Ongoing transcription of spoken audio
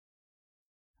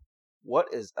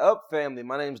What is up, family?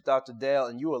 My name is Dr. Dale,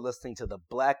 and you are listening to the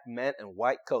Black Men in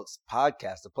White Coats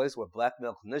podcast, a place where black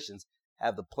male clinicians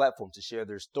have the platform to share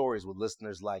their stories with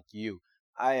listeners like you.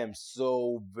 I am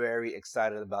so very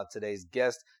excited about today's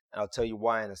guest, and I'll tell you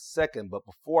why in a second. But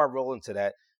before I roll into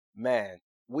that, man,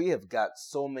 we have got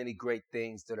so many great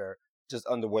things that are just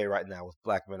underway right now with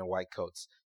Black Men in White Coats.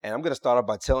 And I'm going to start off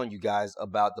by telling you guys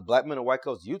about the Black Men in White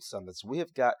Coats Youth Summits. We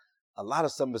have got a lot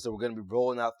of summits that we're going to be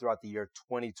rolling out throughout the year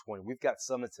 2020. We've got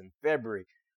summits in February,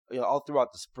 all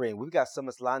throughout the spring. We've got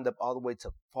summits lined up all the way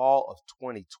to fall of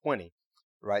 2020,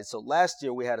 right? So last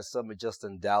year we had a summit just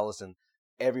in Dallas, and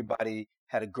everybody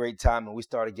had a great time, and we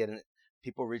started getting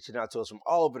people reaching out to us from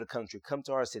all over the country. Come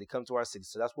to our city, come to our city.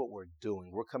 So that's what we're doing.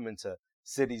 We're coming to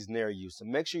cities near you. So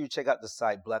make sure you check out the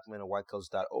site,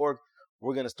 blackmenandwhitecoats.org.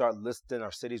 We're going to start listing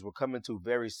our cities we're coming to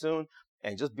very soon.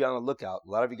 And just be on the lookout.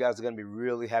 A lot of you guys are going to be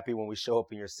really happy when we show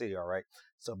up in your city, all right?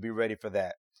 So be ready for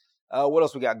that. What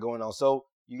else we got going on? So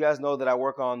you guys know that I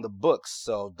work on the books.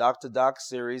 So Dr. Doc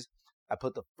series, I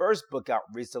put the first book out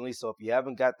recently. So if you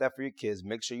haven't got that for your kids,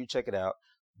 make sure you check it out.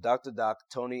 Dr. Doc,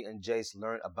 Tony, and Jace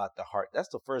Learn About the Heart. That's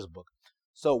the first book.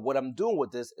 So what I'm doing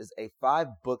with this is a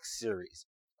 5-book series.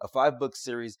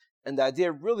 And the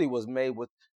idea really was made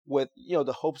with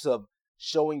the hopes of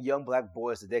showing young black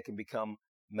boys that they can become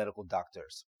medical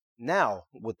doctors. Now,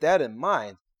 with that in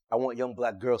mind, I want young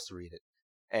black girls to read it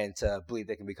and to believe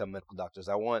they can become medical doctors.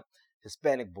 I want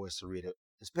Hispanic boys to read it,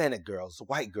 Hispanic girls,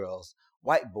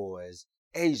 white boys,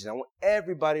 Asian. I want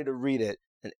everybody to read it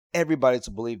and everybody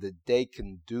to believe that they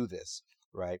can do this,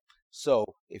 right? So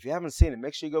if you haven't seen it,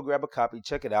 make sure you go grab a copy,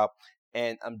 check it out.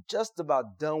 And I'm just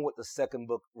about done with the second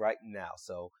book right now.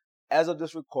 So as of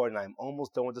this recording, I'm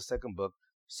almost done with the second book.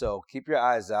 So keep your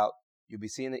eyes out. You'll be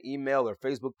seeing an email or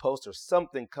Facebook post or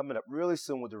something coming up really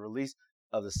soon with the release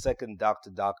of the second Dr.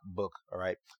 Doc book, all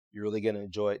right? You're really going to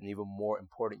enjoy it, and even more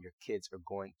important, your kids are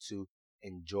going to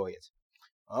enjoy it.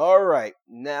 All right,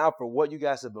 now for what you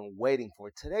guys have been waiting for.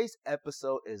 Today's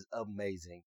episode is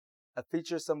amazing. I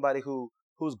feature somebody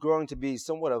who's growing to be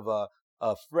somewhat of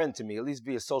a friend to me, at least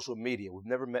via social media. We've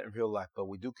never met in real life, but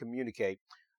we do communicate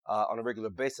on a regular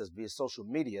basis via social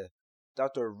media.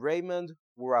 Dr. Raymond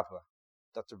Woorappa.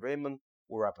 Dr. Raymond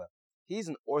Woorappa. He's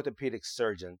an orthopedic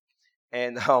surgeon.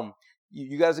 And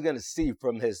you guys are going to see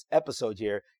from his episode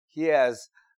here, he has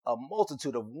a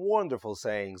multitude of wonderful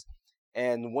sayings.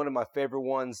 And one of my favorite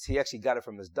ones, he actually got it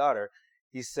from his daughter.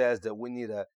 He says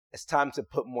that it's time to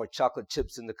put more chocolate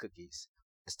chips in the cookies.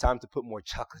 It's time to put more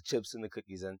chocolate chips in the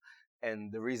cookies.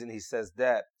 And the reason he says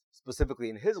that specifically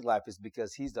in his life is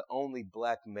because he's the only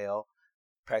black male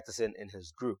practicing in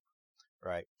his group,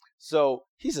 right? So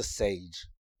he's a sage.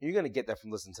 You're going to get that from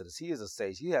listening to this. He is a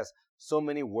sage. He has so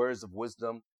many words of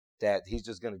wisdom that he's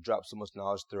just going to drop so much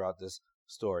knowledge throughout this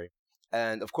story.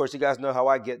 And of course, you guys know how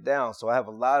I get down. So I have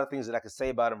a lot of things that I can say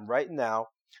about him right now,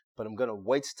 but I'm going to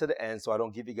wait to the end so I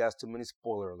don't give you guys too many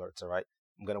spoiler alerts, all right?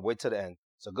 I'm going to wait to the end.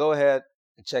 So go ahead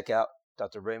and check out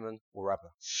Dr. Raymond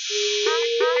Woorappa.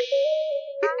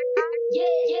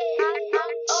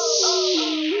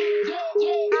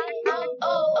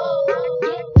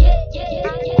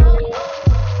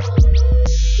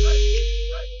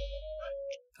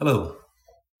 Hello,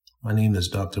 my name is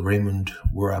Dr. Raymond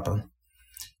Woorappa,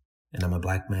 and I'm a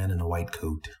black man in a white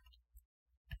coat.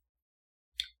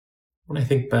 When I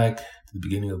think back to the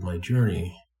beginning of my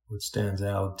journey, what stands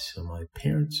out are my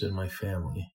parents and my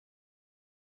family.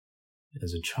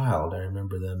 As a child, I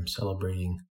remember them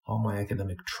celebrating all my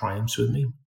academic triumphs with me.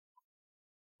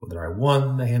 Whether I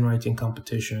won the handwriting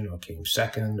competition or came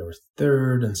second or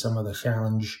third in some other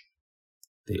challenge,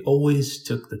 they always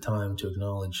took the time to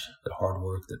acknowledge the hard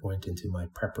work that went into my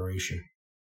preparation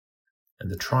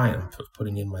and the triumph of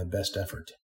putting in my best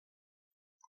effort.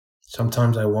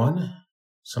 Sometimes I won,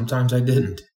 sometimes I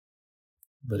didn't.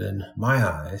 But in my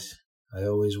eyes, I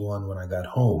always won when I got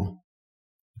home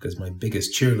because my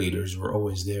biggest cheerleaders were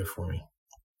always there for me.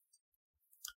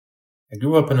 I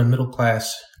grew up in a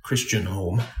middle-class Christian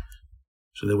home,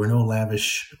 so there were no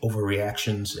lavish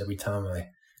overreactions every time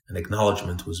an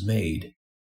acknowledgement was made.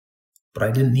 But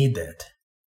I didn't need that.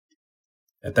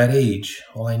 At that age,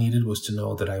 all I needed was to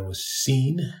know that I was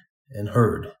seen and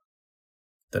heard,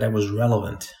 that I was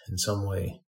relevant in some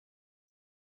way.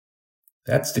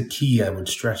 That's the key I would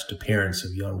stress to parents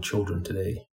of young children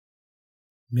today.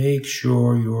 Make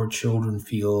sure your children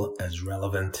feel as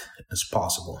relevant as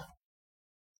possible.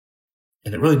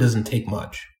 And it really doesn't take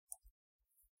much.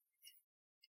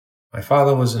 My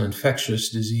father was an infectious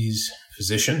disease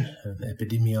physician, an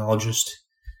epidemiologist.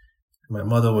 My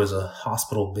mother was a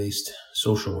hospital-based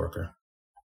social worker.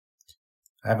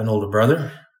 I have an older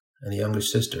brother and a younger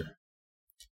sister.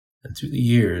 And through the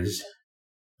years,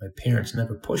 my parents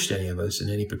never pushed any of us in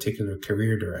any particular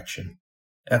career direction,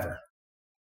 ever.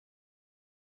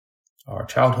 Our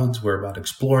childhoods were about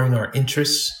exploring our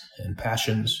interests and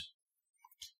passions.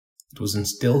 It was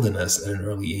instilled in us at an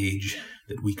early age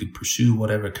that we could pursue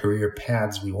whatever career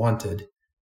paths we wanted,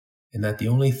 and that the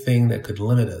only thing that could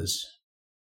limit us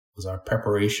was our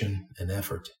preparation and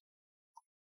effort.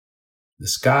 The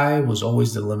sky was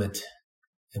always the limit,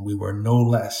 and we were no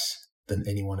less than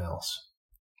anyone else.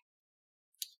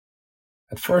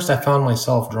 At first, I found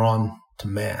myself drawn to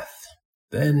math,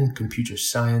 then computer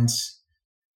science,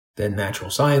 then natural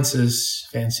sciences,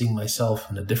 fancying myself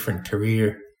in a different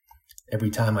career every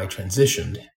time I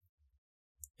transitioned.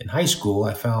 In high school,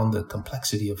 I found the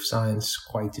complexity of science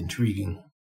quite intriguing.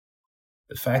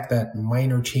 The fact that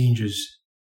minor changes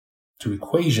to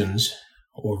equations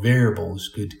or variables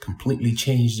could completely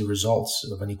change the results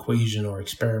of an equation or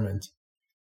experiment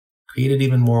created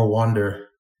even more wonder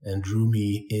and drew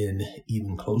me in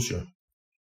even closer.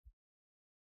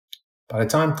 By the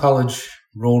time college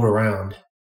rolled around,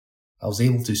 I was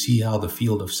able to see how the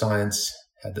field of science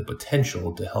had the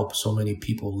potential to help so many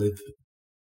people live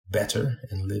better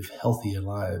and live healthier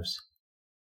lives.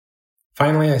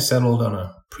 Finally, I settled on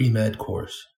a pre-med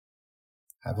course.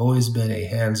 I've always been a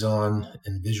hands-on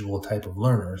and visual type of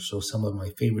learner, so some of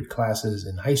my favorite classes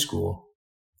in high school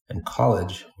and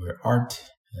college were art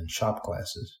and shop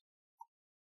classes.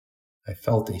 I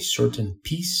felt a certain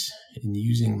peace in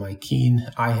using my keen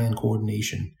eye-hand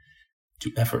coordination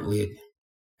to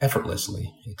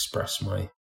effortlessly express my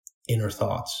inner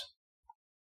thoughts.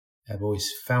 I've always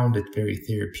found it very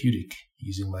therapeutic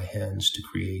using my hands to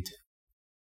create.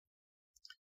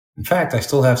 In fact, I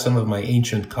still have some of my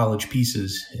ancient college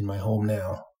pieces in my home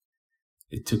now.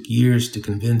 It took years to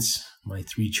convince my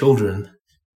 3 children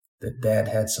that Dad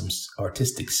had some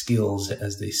artistic skills,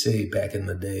 as they say back in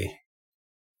the day.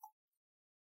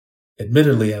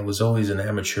 Admittedly, I was always an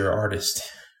amateur artist,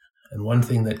 and one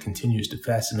thing that continues to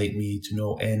fascinate me to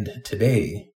no end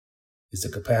today is the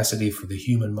capacity for the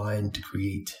human mind to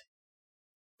create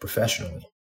professionally.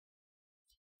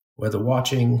 Whether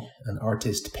watching an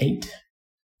artist paint,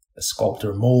 a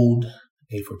sculptor mold,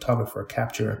 a photographer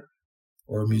capture,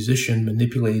 or a musician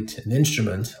manipulate an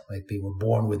instrument like they were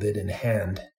born with it in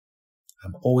hand,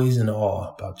 I'm always in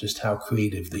awe about just how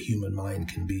creative the human mind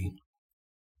can be.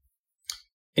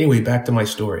 Anyway, back to my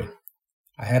story.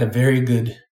 I had a very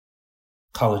good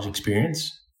college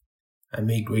experience. I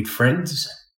made great friends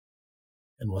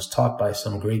and was taught by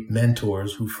some great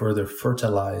mentors who further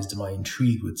fertilized my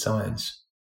intrigue with science.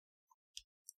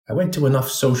 I went to enough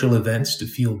social events to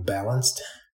feel balanced,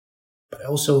 but I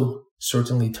also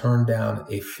certainly turned down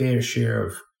a fair share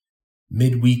of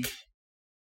midweek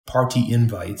party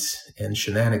invites and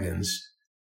shenanigans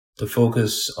to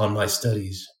focus on my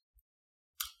studies.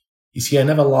 You see, I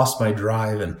never lost my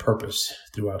drive and purpose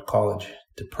throughout college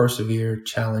to persevere,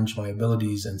 challenge my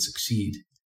abilities, and succeed.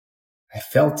 I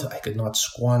felt I could not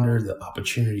squander the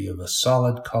opportunity of a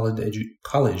solid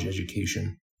college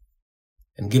education.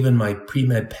 And given my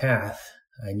pre-med path,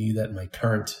 I knew that my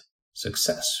current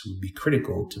success would be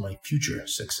critical to my future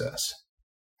success.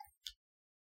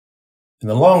 In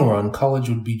the long run, college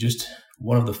would be just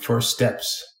one of the first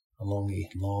steps along a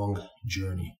long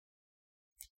journey.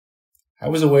 I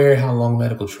was aware how long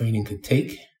medical training could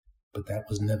take, but that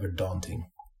was never daunting.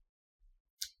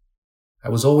 I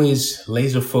was always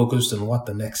laser focused on what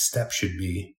the next step should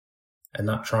be and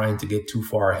not trying to get too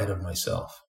far ahead of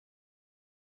myself.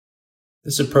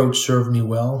 This approach served me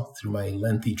well through my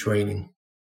lengthy training.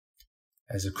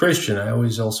 As a Christian, I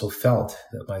always also felt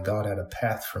that my God had a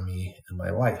path for me in my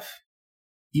life,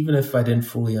 even if I didn't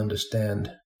fully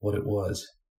understand what it was.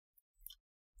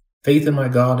 Faith in my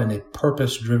God and a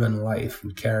purpose-driven life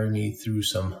would carry me through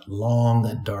some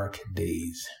long, dark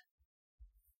days.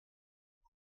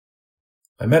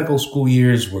 My medical school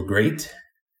years were great,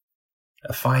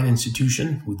 a fine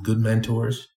institution with good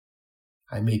mentors.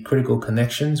 I made critical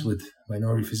connections with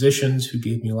minority physicians who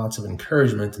gave me lots of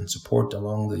encouragement and support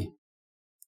along the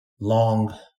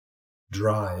long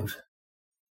drive.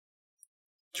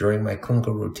 During my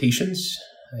clinical rotations,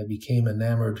 I became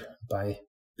enamored by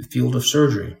the field of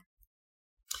surgery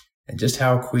and just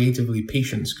how creatively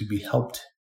patients could be helped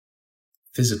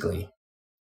physically.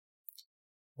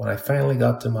 When I finally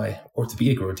got to my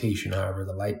orthopedic rotation, however,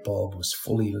 the light bulb was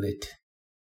fully lit.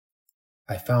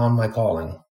 I found my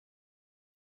calling.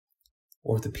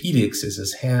 Orthopedics is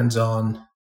as hands-on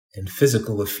and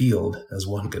physical a field as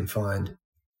one can find.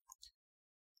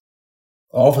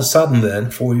 All of a sudden then,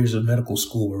 4 years of medical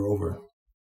school were over.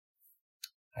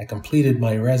 I completed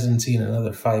my residency in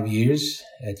another 5 years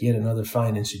at yet another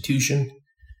fine institution,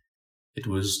 It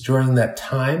was during that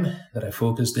time that I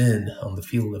focused in on the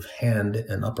field of hand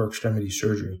and upper extremity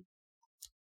surgery.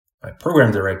 My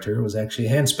program director was actually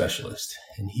a hand specialist,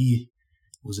 and he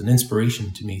was an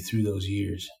inspiration to me through those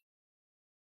years.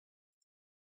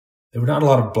 There were not a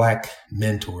lot of black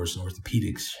mentors in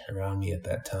orthopedics around me at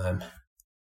that time,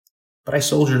 but I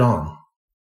soldiered on.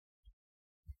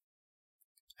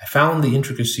 I found the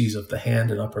intricacies of the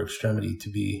hand and upper extremity to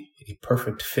be a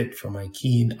perfect fit for my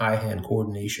keen eye-hand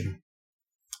coordination.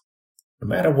 No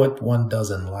matter what one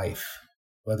does in life,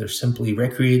 whether simply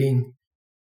recreating,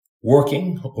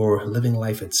 working, or living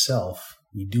life itself,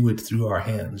 we do it through our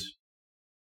hands.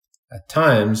 At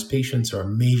times, patients are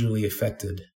majorly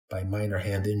affected by minor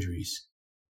hand injuries.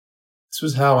 This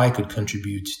was how I could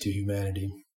contribute to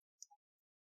humanity.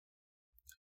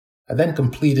 I then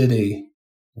completed a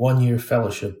 1-year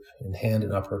fellowship in hand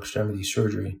and upper extremity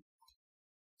surgery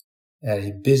at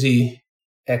a busy,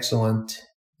 excellent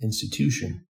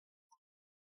institution.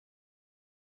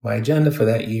 My agenda for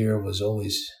that year was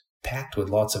always packed with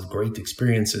lots of great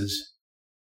experiences,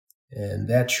 and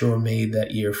that sure made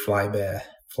that year fly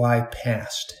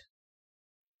past.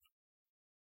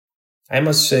 I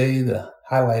must say the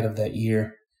highlight of that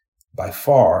year, by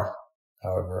far,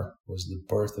 however, was the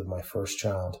birth of my first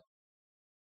child.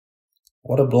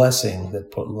 What a blessing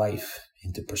that put life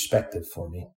into perspective for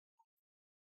me.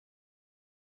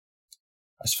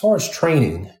 As far as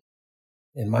training,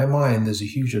 in my mind, there's a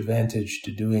huge advantage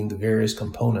to doing the various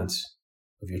components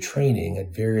of your training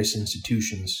at various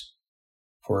institutions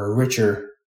for a richer,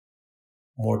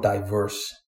 more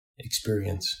diverse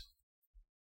experience.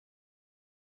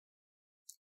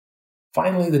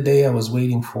 Finally, the day I was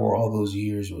waiting for all those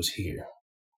years was here.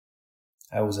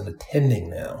 I was an attending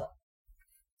now.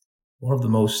 One of the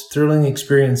most thrilling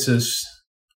experiences,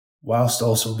 whilst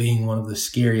also being one of the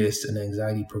scariest and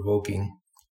anxiety-provoking,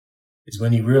 is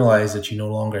when you realize that you no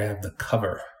longer have the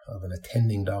cover of an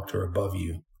attending doctor above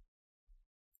you,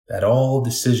 that all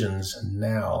decisions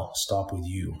now stop with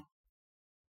you.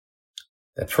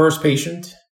 That first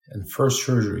patient and first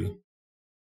surgery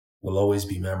will always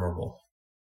be memorable.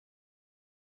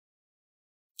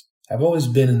 I've always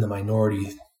been in the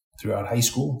minority throughout high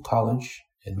school, college,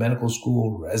 in medical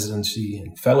school, residency,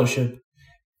 and fellowship,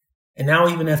 and now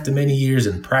even after many years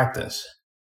in practice.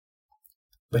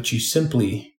 But you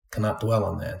simply cannot dwell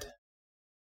on that.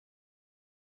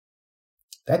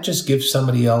 That just gives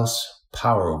somebody else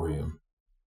power over you.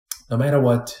 No matter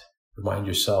what, remind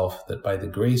yourself that by the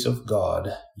grace of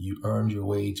God, you earned your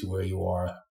way to where you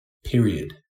are,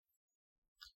 period.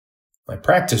 My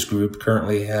practice group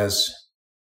currently has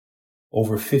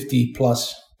over 50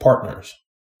 plus partners.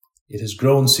 It has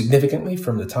grown significantly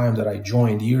from the time that I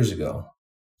joined years ago,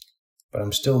 but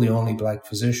I'm still the only black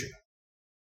physician.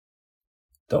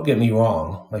 Don't get me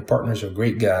wrong, my partners are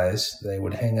great guys that I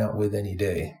would hang out with any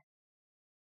day.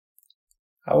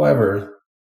 However,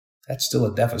 that's still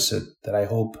a deficit that I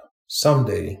hope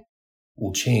someday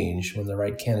will change when the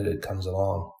right candidate comes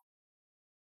along.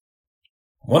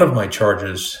 One of my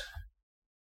charges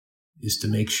is to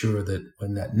make sure that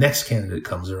when that next candidate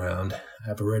comes around,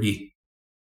 I've already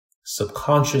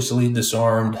subconsciously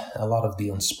disarmed a lot of the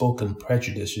unspoken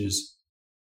prejudices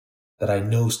that I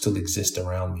know still exist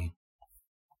around me.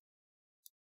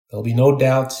 There'll be no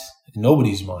doubt in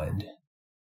nobody's mind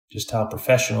just how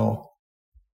professional,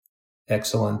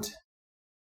 excellent,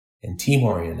 and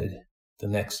team-oriented the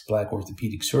next black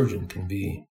orthopedic surgeon can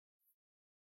be.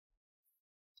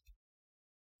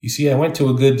 You see, I went to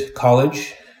a good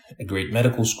college, a great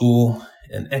medical school,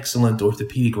 an excellent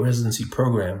orthopedic residency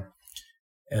program,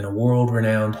 and a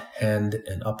world-renowned hand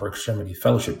and upper extremity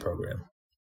fellowship program.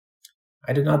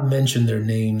 I did not mention their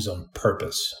names on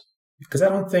purpose, because I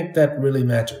don't think that really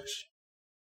matters.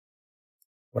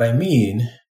 What I mean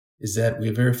is that we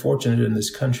are very fortunate in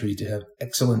this country to have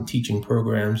excellent teaching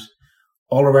programs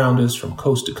all around us from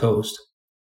coast to coast.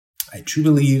 I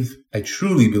truly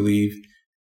believe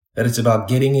that it's about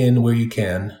getting in where you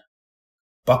can,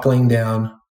 buckling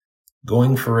down,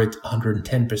 going for it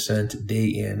 110% day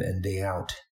in and day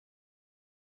out.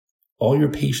 All your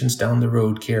patients down the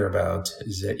road care about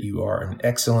is that you are an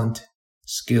excellent,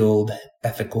 skilled,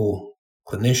 ethical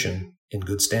clinician in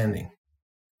good standing.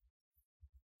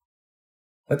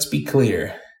 Let's be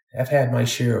clear. I've had my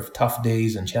share of tough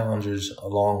days and challenges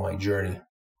along my journey.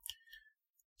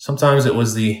 Sometimes it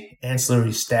was the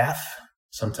ancillary staff,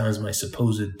 sometimes my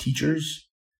supposed teachers,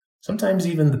 sometimes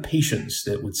even the patients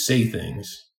that would say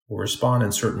things or respond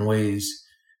in certain ways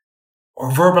or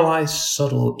verbalize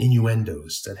subtle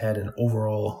innuendos that had an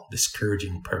overall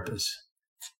discouraging purpose.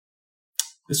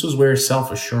 This was where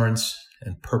self-assurance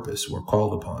and purpose were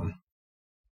called upon.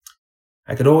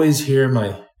 I could always hear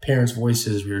my parents'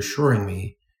 voices reassuring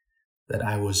me that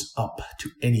I was up to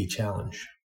any challenge.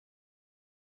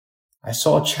 I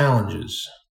saw challenges,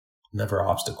 never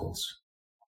obstacles.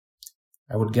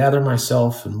 I would gather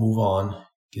myself and move on,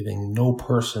 giving no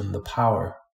person the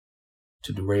power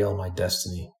to derail my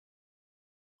destiny.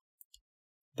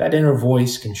 That inner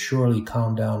voice can surely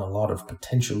calm down a lot of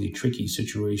potentially tricky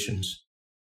situations.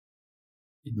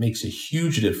 It makes a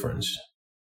huge difference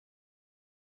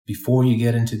before you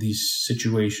get into these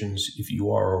situations if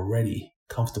you are already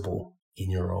comfortable in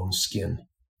your own skin.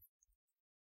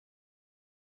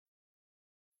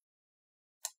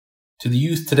 To the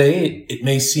youth today, it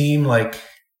may seem like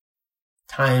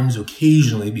times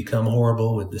occasionally become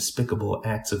horrible with despicable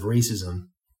acts of racism,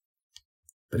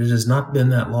 but it has not been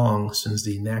that long since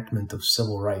the enactment of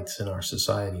civil rights in our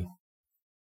society.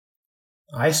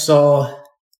 I saw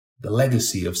the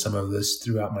legacy of some of this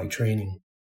throughout my training.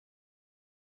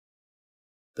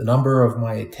 The number of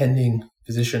my attending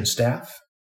physician staff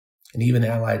and even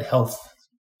allied health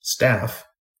staff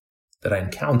that I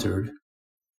encountered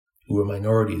who were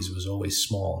minorities was always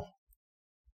small.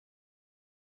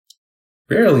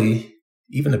 Rarely,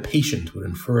 even a patient would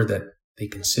infer that they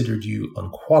considered you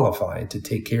unqualified to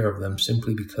take care of them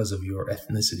simply because of your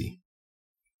ethnicity.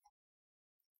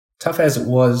 Tough as it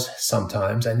was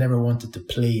sometimes, I never wanted to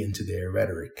play into their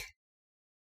rhetoric.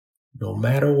 No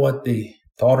matter what they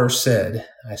thought or said,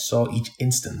 I saw each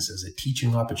instance as a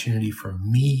teaching opportunity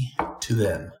from me to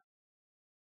them.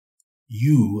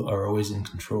 You are always in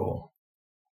control.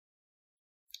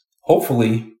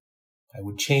 Hopefully, I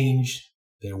would change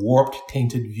their warped,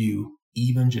 tainted view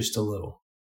even just a little,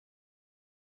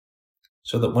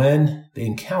 so that when they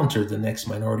encountered the next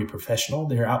minority professional,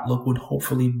 their outlook would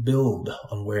hopefully build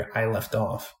on where I left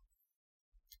off.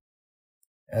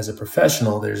 As a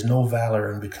professional, there's no valor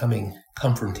in becoming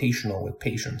confrontational with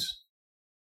patients.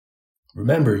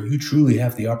 Remember, you truly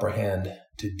have the upper hand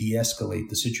to de-escalate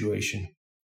the situation.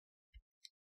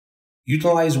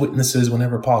 Utilize witnesses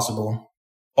whenever possible.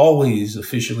 Always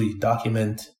officially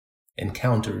document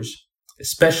encounters,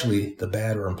 especially the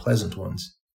bad or unpleasant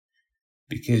ones,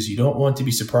 because you don't want to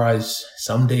be surprised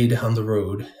someday down the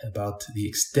road about the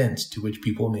extent to which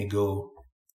people may go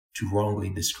to wrongly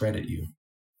discredit you.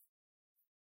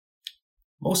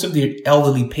 Most of the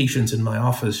elderly patients in my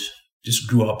office just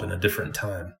grew up in a different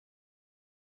time.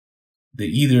 They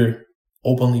either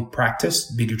openly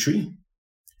practiced bigotry,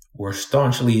 were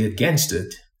staunchly against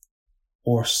it,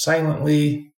 or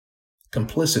silently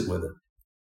complicit with it.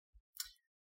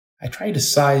 I try to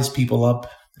size people up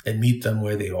and meet them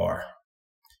where they are.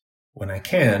 When I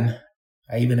can,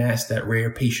 I even ask that rare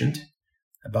patient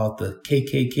about the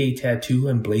KKK tattoo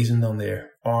emblazoned on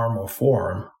their arm or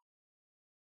forearm.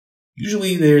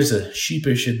 Usually there's a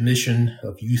sheepish admission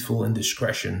of youthful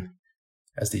indiscretion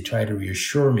as they try to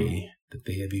reassure me that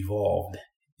they have evolved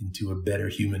into a better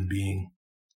human being.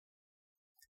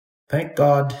 Thank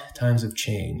God times have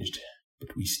changed,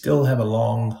 but we still have a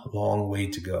long, long way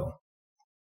to go.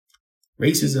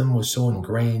 Racism was so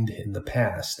ingrained in the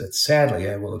past that sadly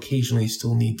I will occasionally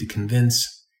still need to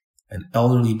convince an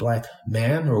elderly black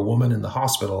man or woman in the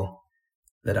hospital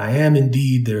that I am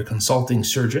indeed their consulting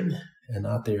surgeon and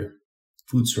not their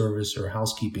food service or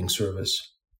housekeeping service.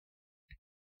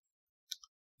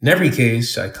 In every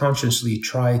case, I consciously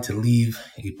try to leave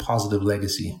a positive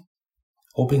legacy,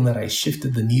 hoping that I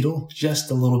shifted the needle just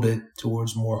a little bit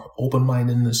towards more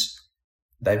open-mindedness,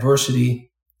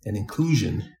 diversity, and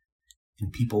inclusion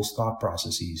in people's thought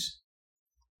processes.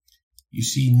 You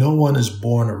see, no one is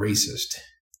born a racist,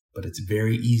 but it's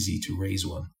very easy to raise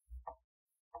one.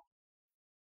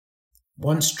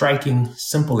 One striking,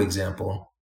 simple example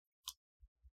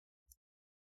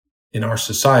in our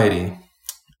society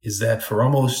is that for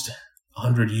almost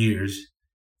 100 years,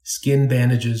 skin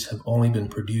bandages have only been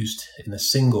produced in a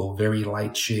single, very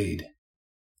light shade,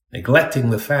 neglecting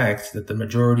the fact that the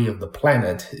majority of the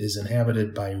planet is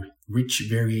inhabited by rich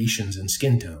variations in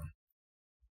skin tone.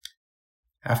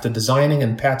 After designing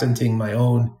and patenting my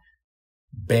own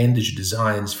bandage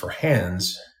designs for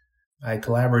hands, I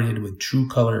collaborated with True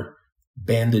Color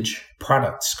Bandage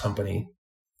Products Company,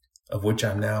 of which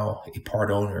I'm now a part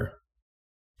owner,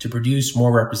 to produce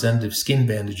more representative skin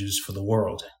bandages for the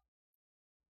world.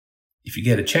 If you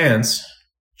get a chance,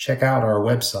 check out our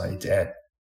website at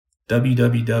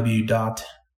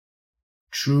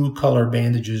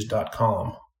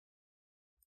www.truecolorbandages.com.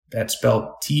 That's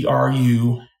spelled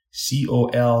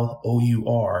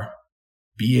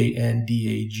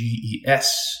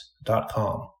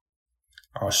TrueColorBandages.com.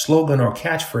 Our slogan or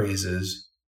catchphrase is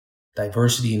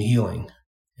diversity and healing,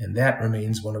 and that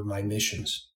remains one of my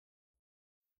missions.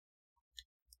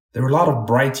 There are a lot of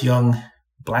bright young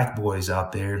black boys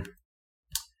out there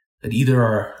that either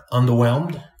are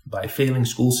underwhelmed by a failing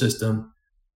school system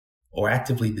or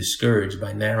actively discouraged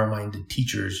by narrow-minded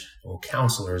teachers or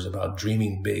counselors about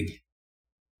dreaming big,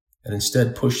 and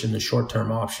instead push into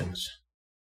short-term options.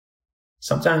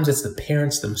 Sometimes it's the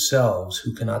parents themselves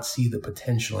who cannot see the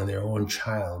potential in their own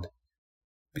child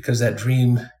because that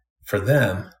dream for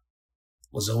them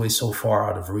was always so far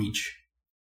out of reach.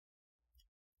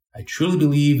 I truly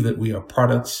believe that we are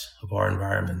products of our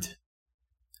environment.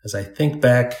 As I think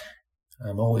back,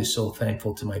 I'm always so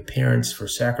thankful to my parents for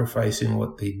sacrificing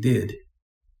what they did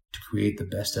to create the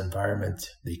best environment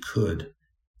they could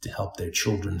to help their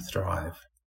children thrive.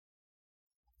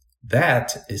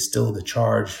 That is still the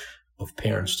charge of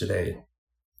parents today.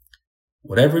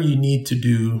 Whatever you need to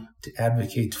do to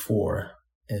advocate for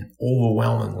and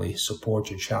overwhelmingly support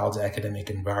your child's academic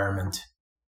environment,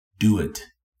 do it.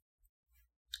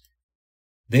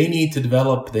 They need to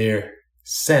develop their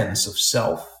sense of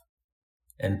self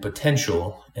and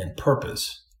potential and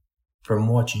purpose from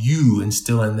what you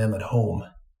instill in them at home.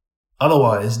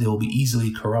 Otherwise, they will be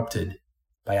easily corrupted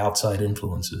by outside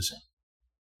influences.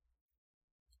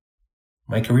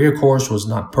 My career course was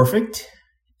not perfect,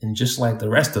 and just like the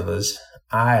rest of us,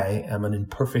 I am an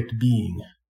imperfect being.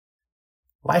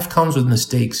 Life comes with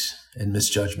mistakes and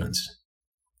misjudgments,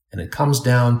 and it comes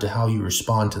down to how you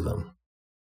respond to them.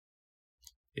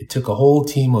 It took a whole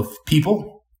team of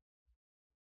people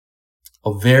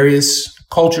of various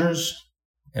cultures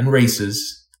and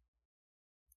races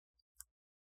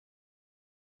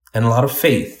and a lot of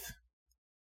faith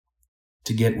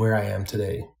to get where I am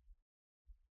today.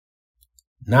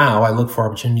 Now I look for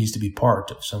opportunities to be part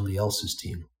of somebody else's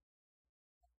team.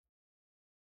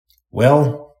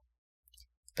 Well,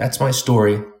 that's my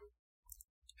story,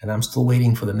 and I'm still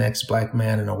waiting for the next black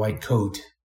man in a white coat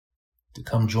to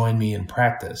come join me in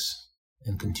practice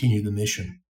and continue the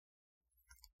mission.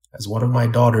 As one of my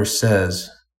daughters says,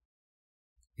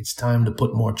 it's time to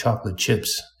put more chocolate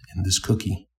chips in this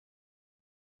cookie.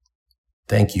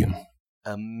 Thank you.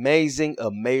 Amazing,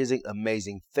 amazing,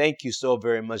 amazing. Thank you so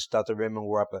very much, Dr. Raymond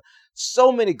Warapa.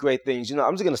 So many great things.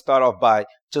 I'm just going to start off by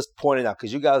just pointing out,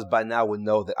 because you guys by now would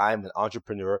know that I am an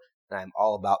entrepreneur and I'm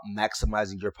all about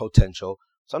maximizing your potential.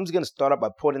 So I'm just going to start off by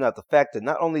pointing out the fact that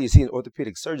not only is he an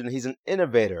orthopedic surgeon, he's an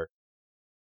innovator.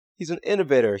 He's an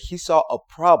innovator. He saw a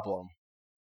problem.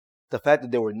 The fact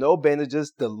that there were no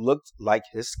bandages that looked like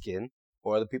his skin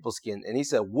or other people's skin. And he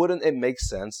said, wouldn't it make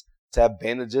sense to have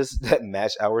bandages that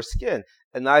match our skin?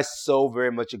 And I so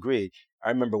very much agree. I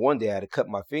remember one day I had to cut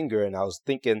my finger and I was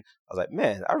like,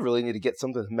 man, I really need to get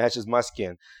something that matches my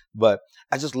skin. But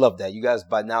I just love that. You guys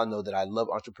by now know that I love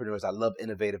entrepreneurs. I love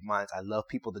innovative minds. I love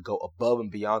people that go above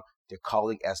and beyond their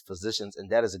calling as physicians. And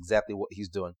that is exactly what he's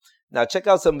doing. Now, check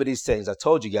out some of these sayings. I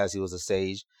told you guys he was a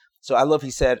sage. So I love,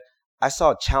 he said, I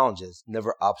saw challenges,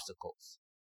 never obstacles.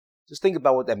 Just think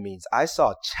about what that means. I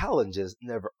saw challenges,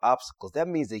 never obstacles. That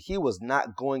means that he was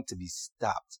not going to be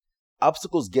stopped.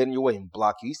 Obstacles get in your way and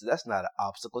block you. He said, that's not an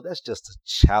obstacle. That's just a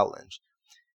challenge.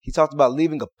 He talked about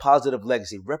leaving a positive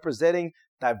legacy, representing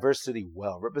diversity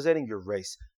well, representing your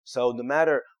race. So no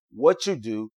matter what you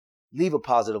do, leave a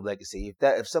positive legacy.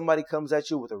 If somebody comes at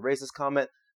you with a racist comment,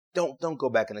 don't go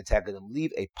back and attack them.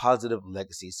 Leave a positive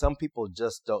legacy. Some people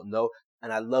just don't know.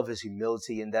 And I love his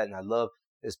humility in that. And I love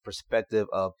his perspective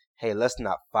of, hey, let's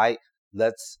not fight.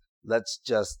 Let's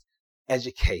just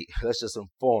educate. Let's just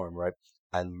inform, right?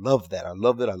 I love that. I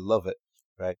love it,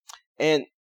 right? And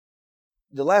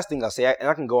the last thing I'll say, and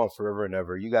I can go on forever and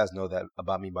ever. You guys know that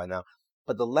about me by now.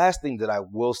 But the last thing that I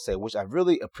will say, which I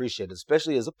really appreciate,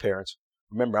 especially as a parent,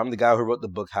 remember, I'm the guy who wrote the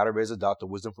book, How to Raise a Doctor,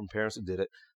 Wisdom from Parents Who Did It.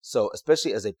 So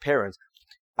especially as a parent,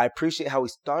 I appreciate how he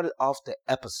started off the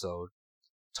episode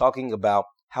talking about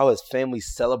how his family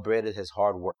celebrated his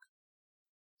hard work.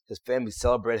 His family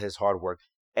celebrated his hard work.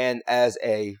 And as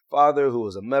a father who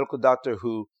was a medical doctor,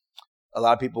 who a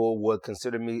lot of people would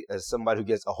consider me as somebody who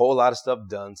gets a whole lot of stuff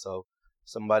done. So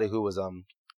somebody who was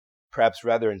perhaps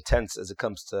rather intense as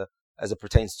it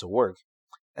pertains to work,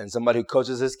 and somebody who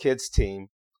coaches his kids' team.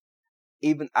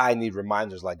 Even I need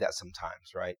reminders like that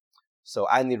sometimes, right? So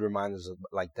I need reminders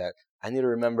like that. I need to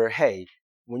remember, hey,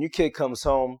 when your kid comes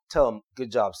home, tell him,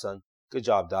 good job, son. Good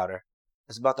job, daughter.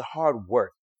 It's about the hard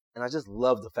work. And I just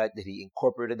love the fact that he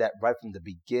incorporated that right from the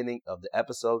beginning of the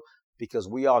episode, because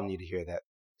we all need to hear that.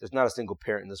 There's not a single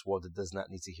parent in this world that does not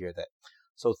need to hear that.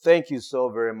 So thank you so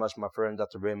very much, my friend,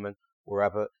 Dr. Raymond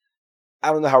Warapa.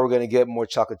 I don't know how we're going to get more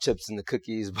chocolate chips in the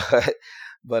cookies,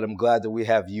 but I'm glad that we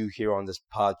have you here on this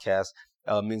podcast.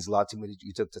 It means a lot to me that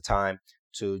you took the time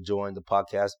to join the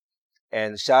podcast.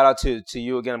 And shout out to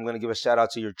you again. I'm going to give a shout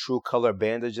out to your True Color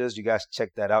Bandages. You guys check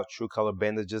that out,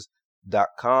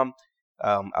 truecolorbandages.com.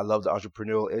 I love the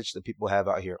entrepreneurial itch that people have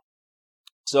out here.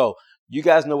 So you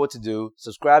guys know what to do.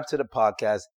 Subscribe to the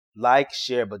podcast, like,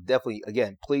 share, but definitely,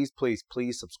 again, please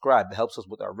subscribe. It helps us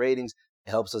with our ratings.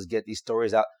 It helps us get these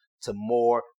stories out to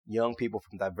more young people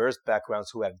from diverse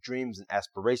backgrounds who have dreams and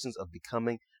aspirations of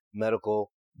becoming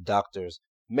medical doctors.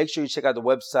 Make sure you check out the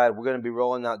website. We're going to be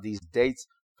rolling out these dates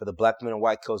for the Black Men and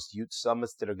White Coats Youth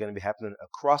Summits that are going to be happening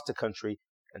across the country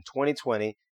in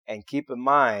 2020. And keep in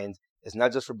mind, it's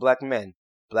not just for black men,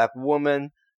 black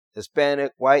women,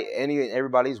 Hispanic, white,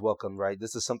 everybody's welcome, right?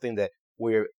 This is something that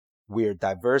we're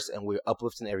diverse and we're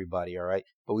uplifting everybody, all right?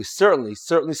 But we certainly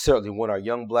want our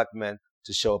young black men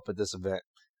to show up at this event.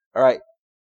 All right.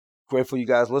 Grateful you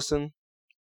guys listen.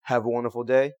 Have a wonderful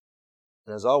day.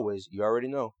 And as always, you already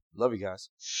know, love you guys.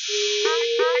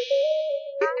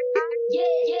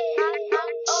 Yeah.